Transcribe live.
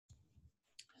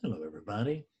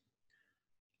everybody.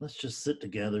 Let's just sit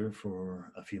together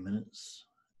for a few minutes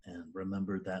and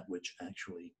remember that which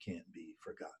actually can't be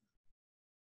forgotten.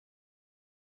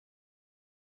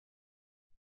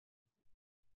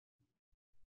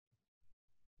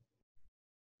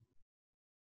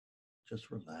 Just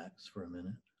relax for a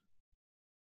minute.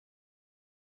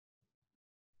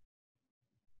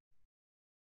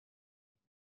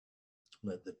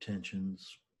 Let the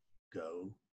tensions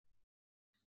go.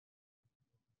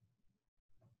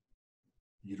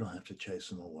 You don't have to chase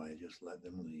them away, just let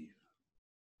them leave.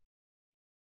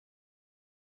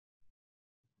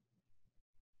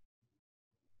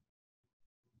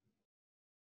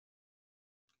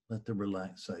 Let the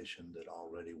relaxation that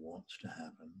already wants to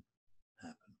happen.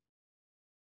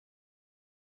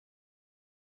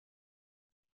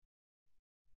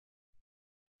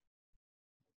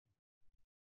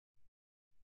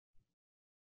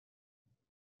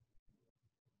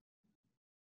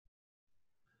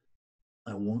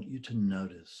 I want you to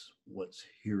notice what's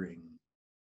hearing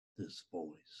this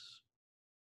voice.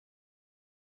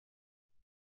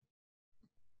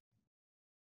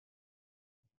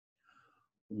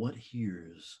 What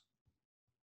hears?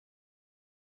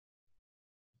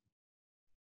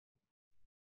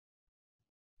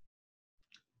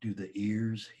 Do the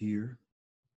ears hear?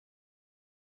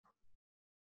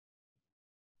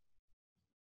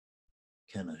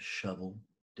 Can a shovel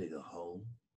dig a hole?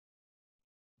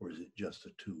 Or is it just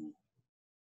a tool?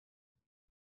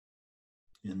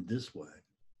 In this way,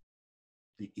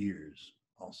 the ears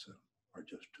also are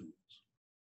just tools.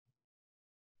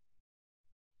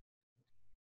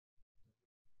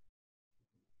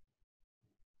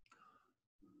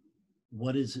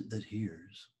 What is it that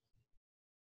hears?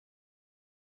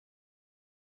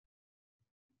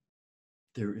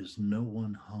 There is no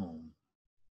one home,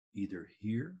 either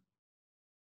here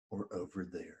or over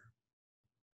there.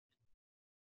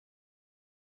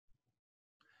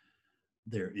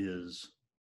 There is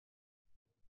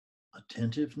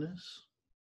attentiveness,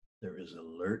 there is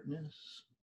alertness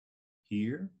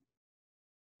here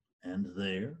and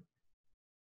there.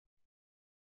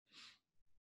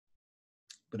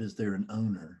 But is there an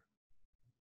owner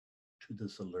to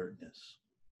this alertness?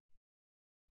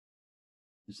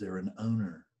 Is there an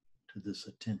owner to this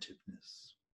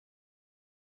attentiveness?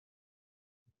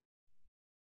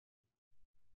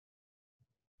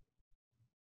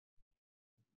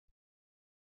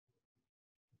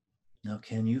 Now,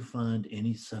 can you find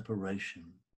any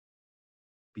separation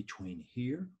between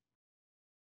here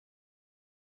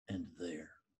and there?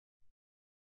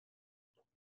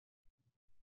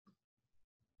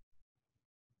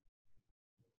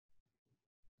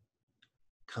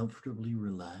 Comfortably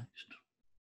relaxed,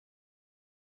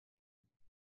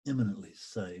 eminently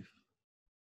safe.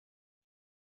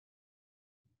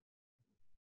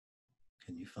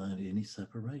 Can you find any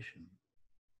separation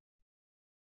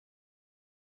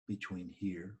between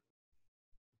here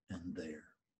and there?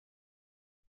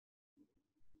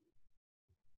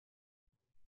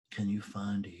 Can you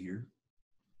find here?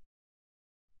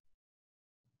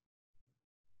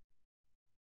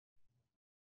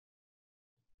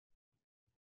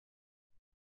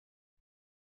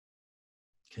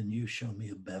 Can you show me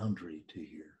a boundary to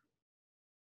here?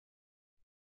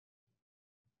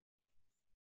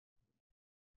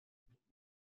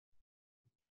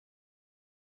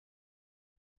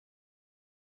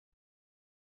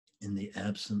 In the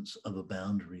absence of a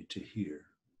boundary to here,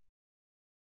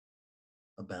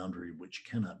 a boundary which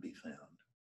cannot be found,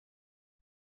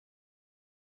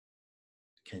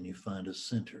 can you find a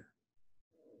center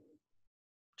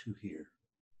to here?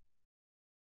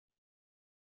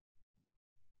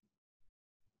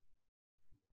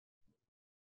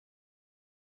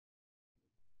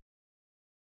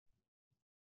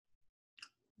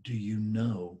 Do you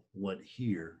know what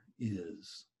here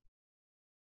is?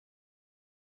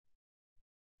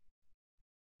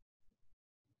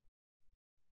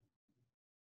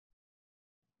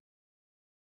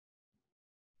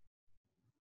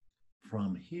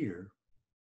 From here,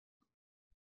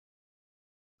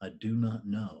 I do not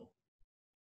know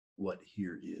what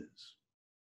here is.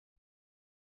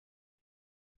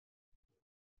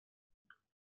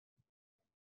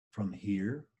 From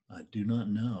here, I do not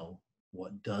know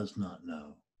what does not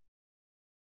know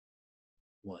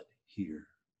what here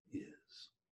is.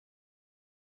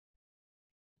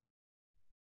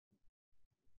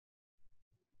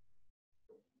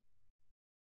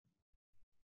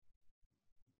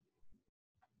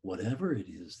 Whatever it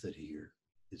is that here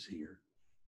is here.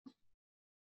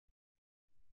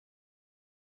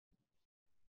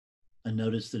 I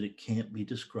notice that it can't be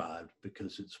described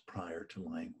because it's prior to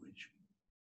language.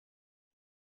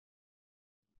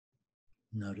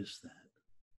 Notice that.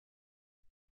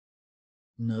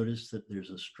 Notice that there's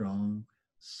a strong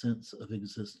sense of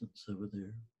existence over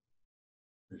there.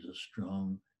 There's a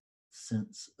strong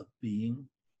sense of being.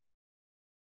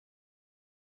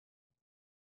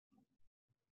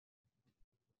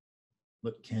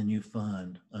 But can you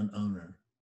find an owner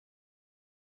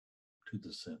to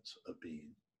the sense of being?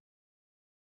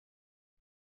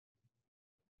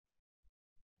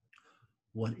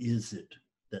 What is it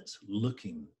that's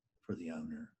looking for the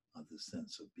owner of the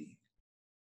sense of being?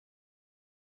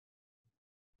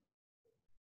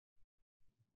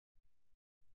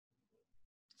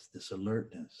 It's this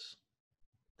alertness,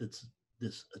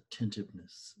 this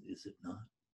attentiveness, is it not?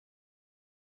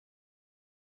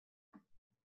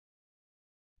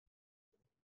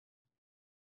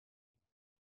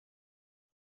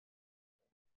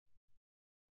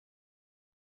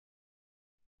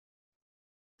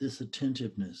 This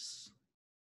attentiveness,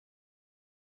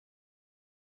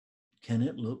 can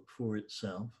it look for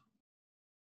itself?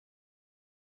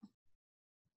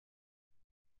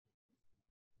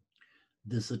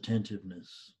 This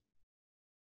attentiveness,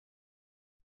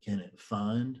 can it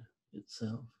find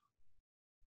itself?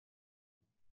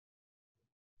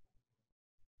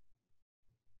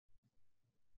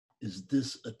 Is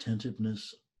this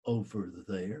attentiveness over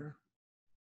there?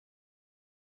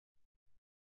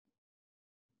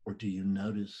 Or do you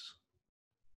notice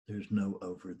there's no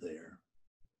over there,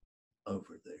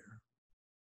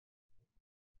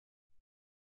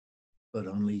 but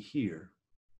only here,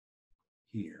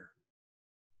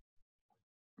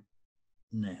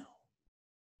 now?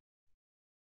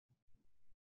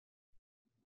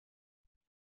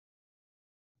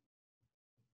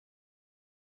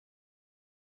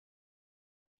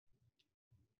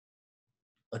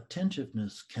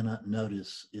 Attentiveness cannot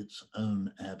notice its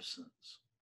own absence,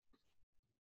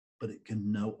 but it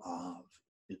can know of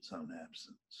its own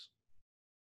absence.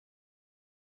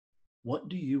 What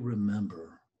do you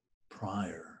remember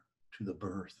prior to the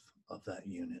birth of that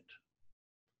unit?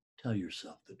 Tell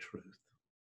yourself the truth.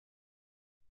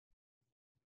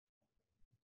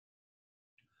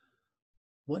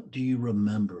 What do you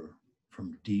remember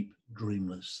from deep,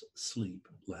 dreamless sleep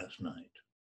last night?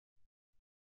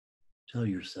 Tell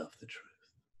yourself the truth.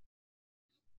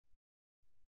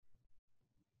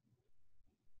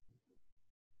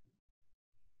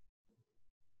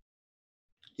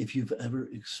 If you've ever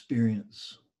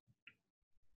experienced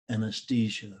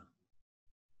anesthesia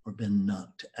or been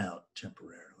knocked out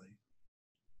temporarily,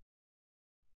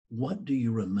 what do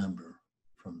you remember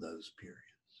from those periods?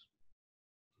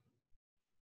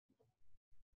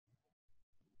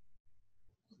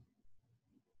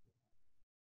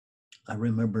 I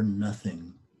remember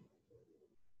nothing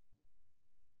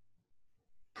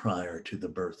prior to the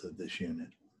birth of this unit.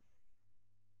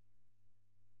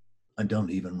 I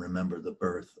don't even remember the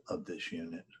birth of this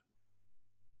unit.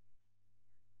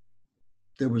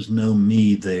 There was no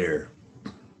me there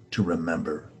to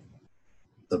remember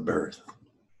the birth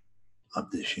of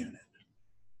this unit.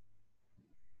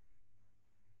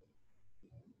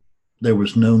 There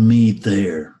was no me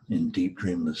there in deep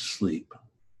dreamless sleep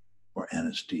or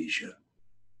anesthesia.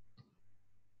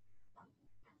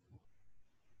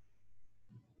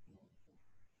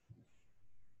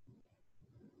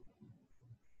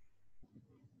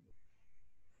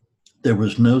 There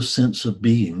was no sense of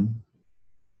being,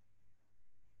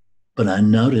 but I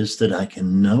noticed that I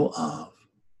can know of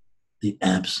the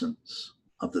absence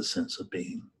of the sense of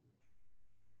being.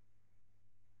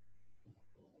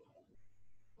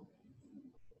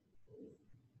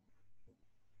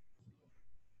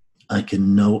 I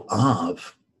can know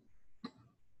of,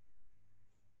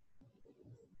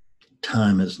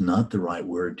 time is not the right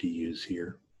word to use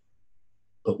here,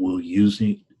 but we'll use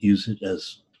it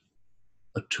as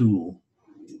a tool.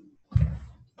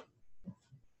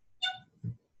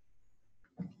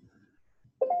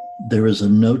 There is a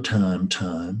no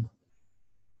time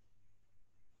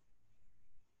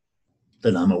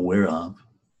that I'm aware of,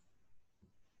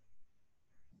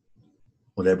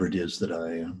 whatever it is that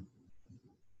I am.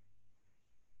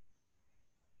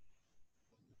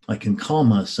 I can call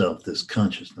myself this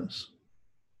consciousness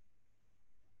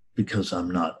because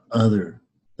I'm not other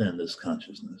than this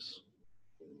consciousness.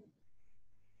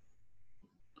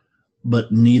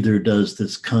 But neither does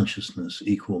this consciousness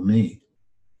equal me.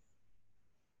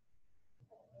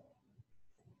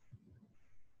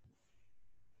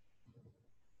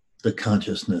 The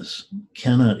consciousness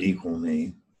cannot equal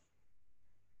me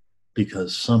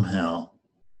because somehow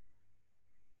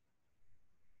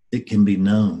it can be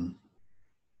known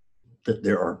that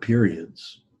there are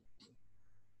periods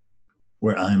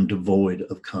where I am devoid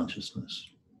of consciousness.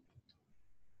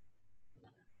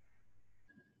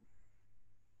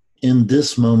 In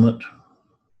this moment,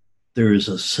 there is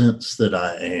a sense that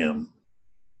I am.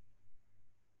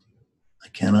 I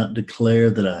cannot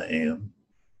declare that I am.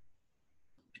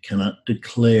 I cannot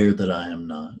declare that I am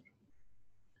not.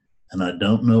 And I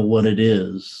don't know what it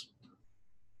is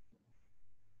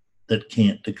that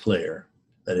can't declare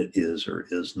that it is or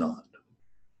is not.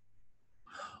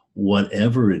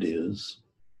 Whatever it is,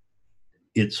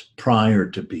 it's prior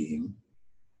to being.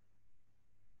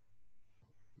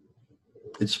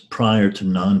 It's prior to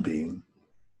non-being.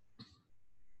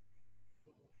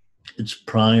 It's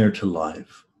prior to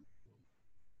life.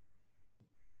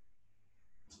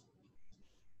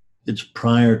 It's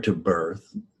prior to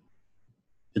birth.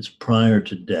 It's prior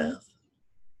to death.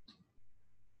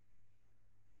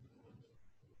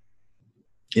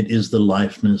 It is the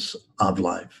lifeness of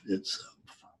life itself.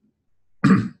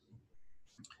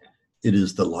 It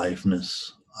is the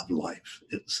lifeness of life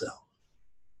itself.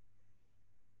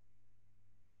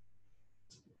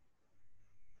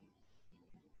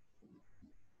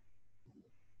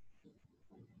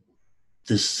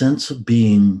 This sense of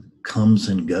being comes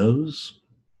and goes,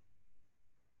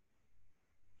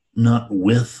 not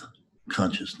with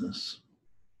consciousness,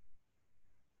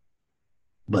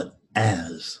 but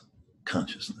as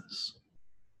consciousness.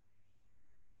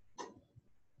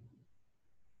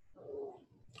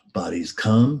 Bodies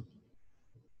come,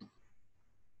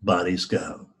 bodies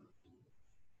go.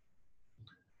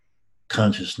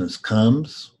 Consciousness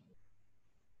comes,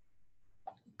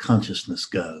 consciousness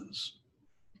goes.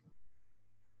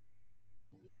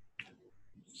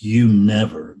 You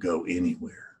never go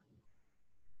anywhere.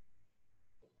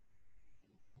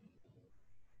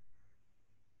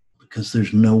 Because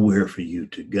there's nowhere for you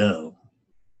to go.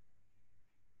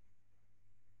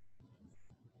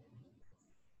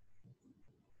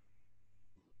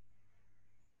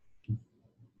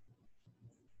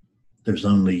 There's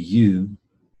only you,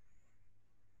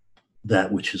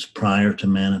 that which is prior to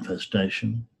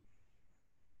manifestation,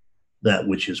 that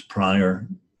which is prior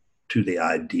to the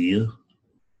idea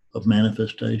of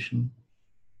manifestation,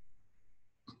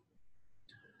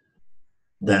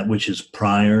 that which is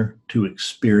prior to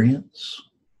experience,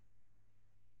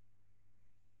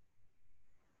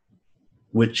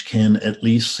 which can at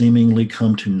least seemingly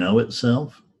come to know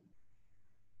itself,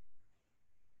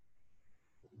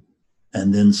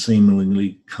 and then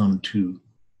seemingly come to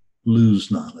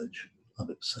lose knowledge of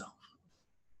itself.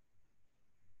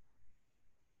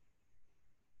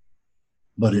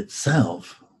 But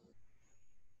itself,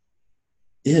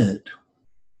 it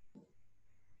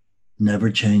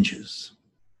never changes.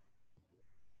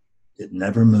 It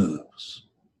never moves.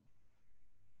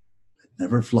 It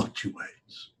never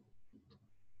fluctuates.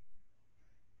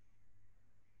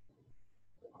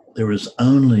 There is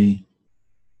only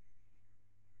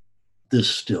this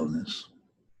stillness.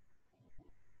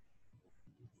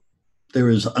 There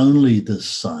is only this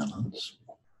silence.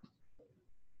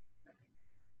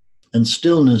 And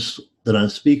stillness that I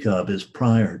speak of is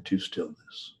prior to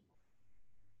stillness.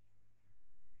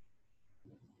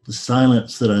 The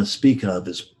silence that I speak of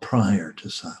is prior to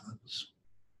silence.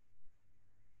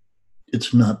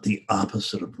 It's not the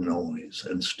opposite of noise,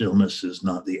 and stillness is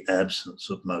not the absence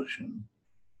of motion.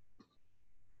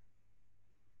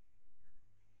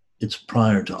 It's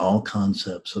prior to all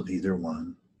concepts of either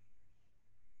one.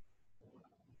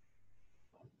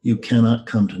 You cannot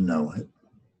come to know it,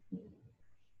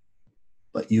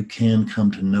 but you can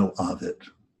come to know of it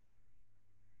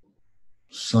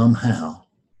somehow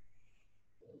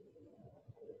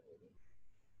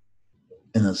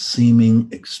in a seeming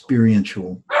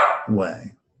experiential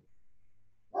way.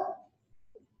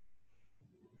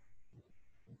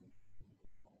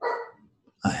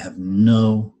 I have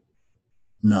no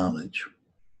knowledge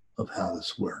of how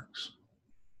this works.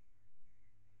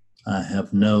 I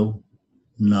have no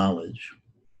knowledge.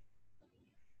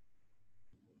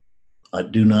 I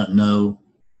do not know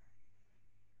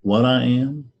what I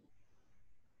am.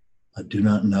 I do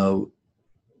not know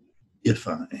if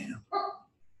I am.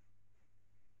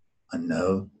 I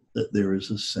know that there is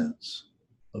a sense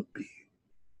of being.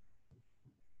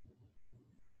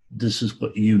 This is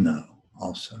what you know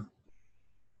also.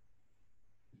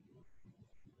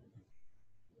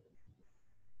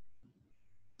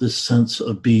 This sense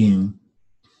of being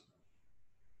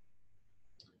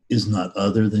is not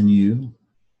other than you,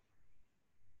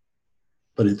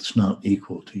 but it's not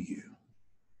equal to you.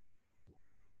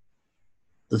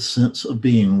 The sense of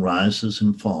being rises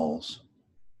and falls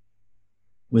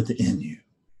within you.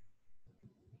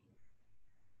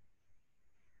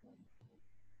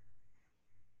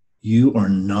 You are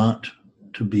not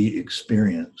to be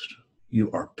experienced. You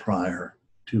are prior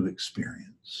to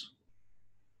experience.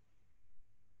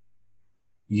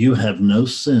 You have no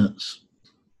sense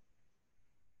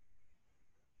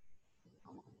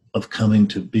of coming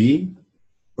to be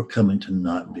or coming to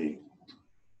not be.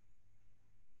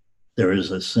 There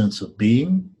is a sense of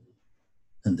being,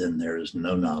 and then there is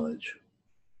no knowledge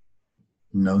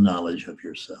of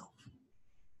yourself,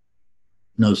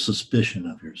 no suspicion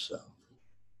of yourself,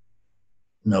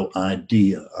 no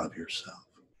idea of yourself.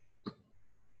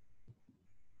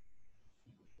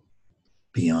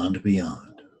 Beyond,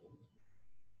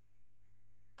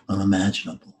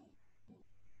 unimaginable,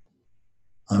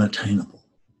 unattainable,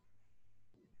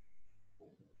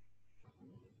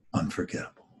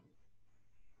 unforgettable.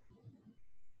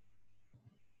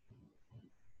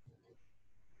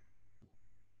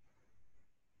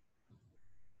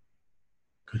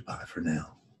 Goodbye for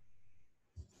now.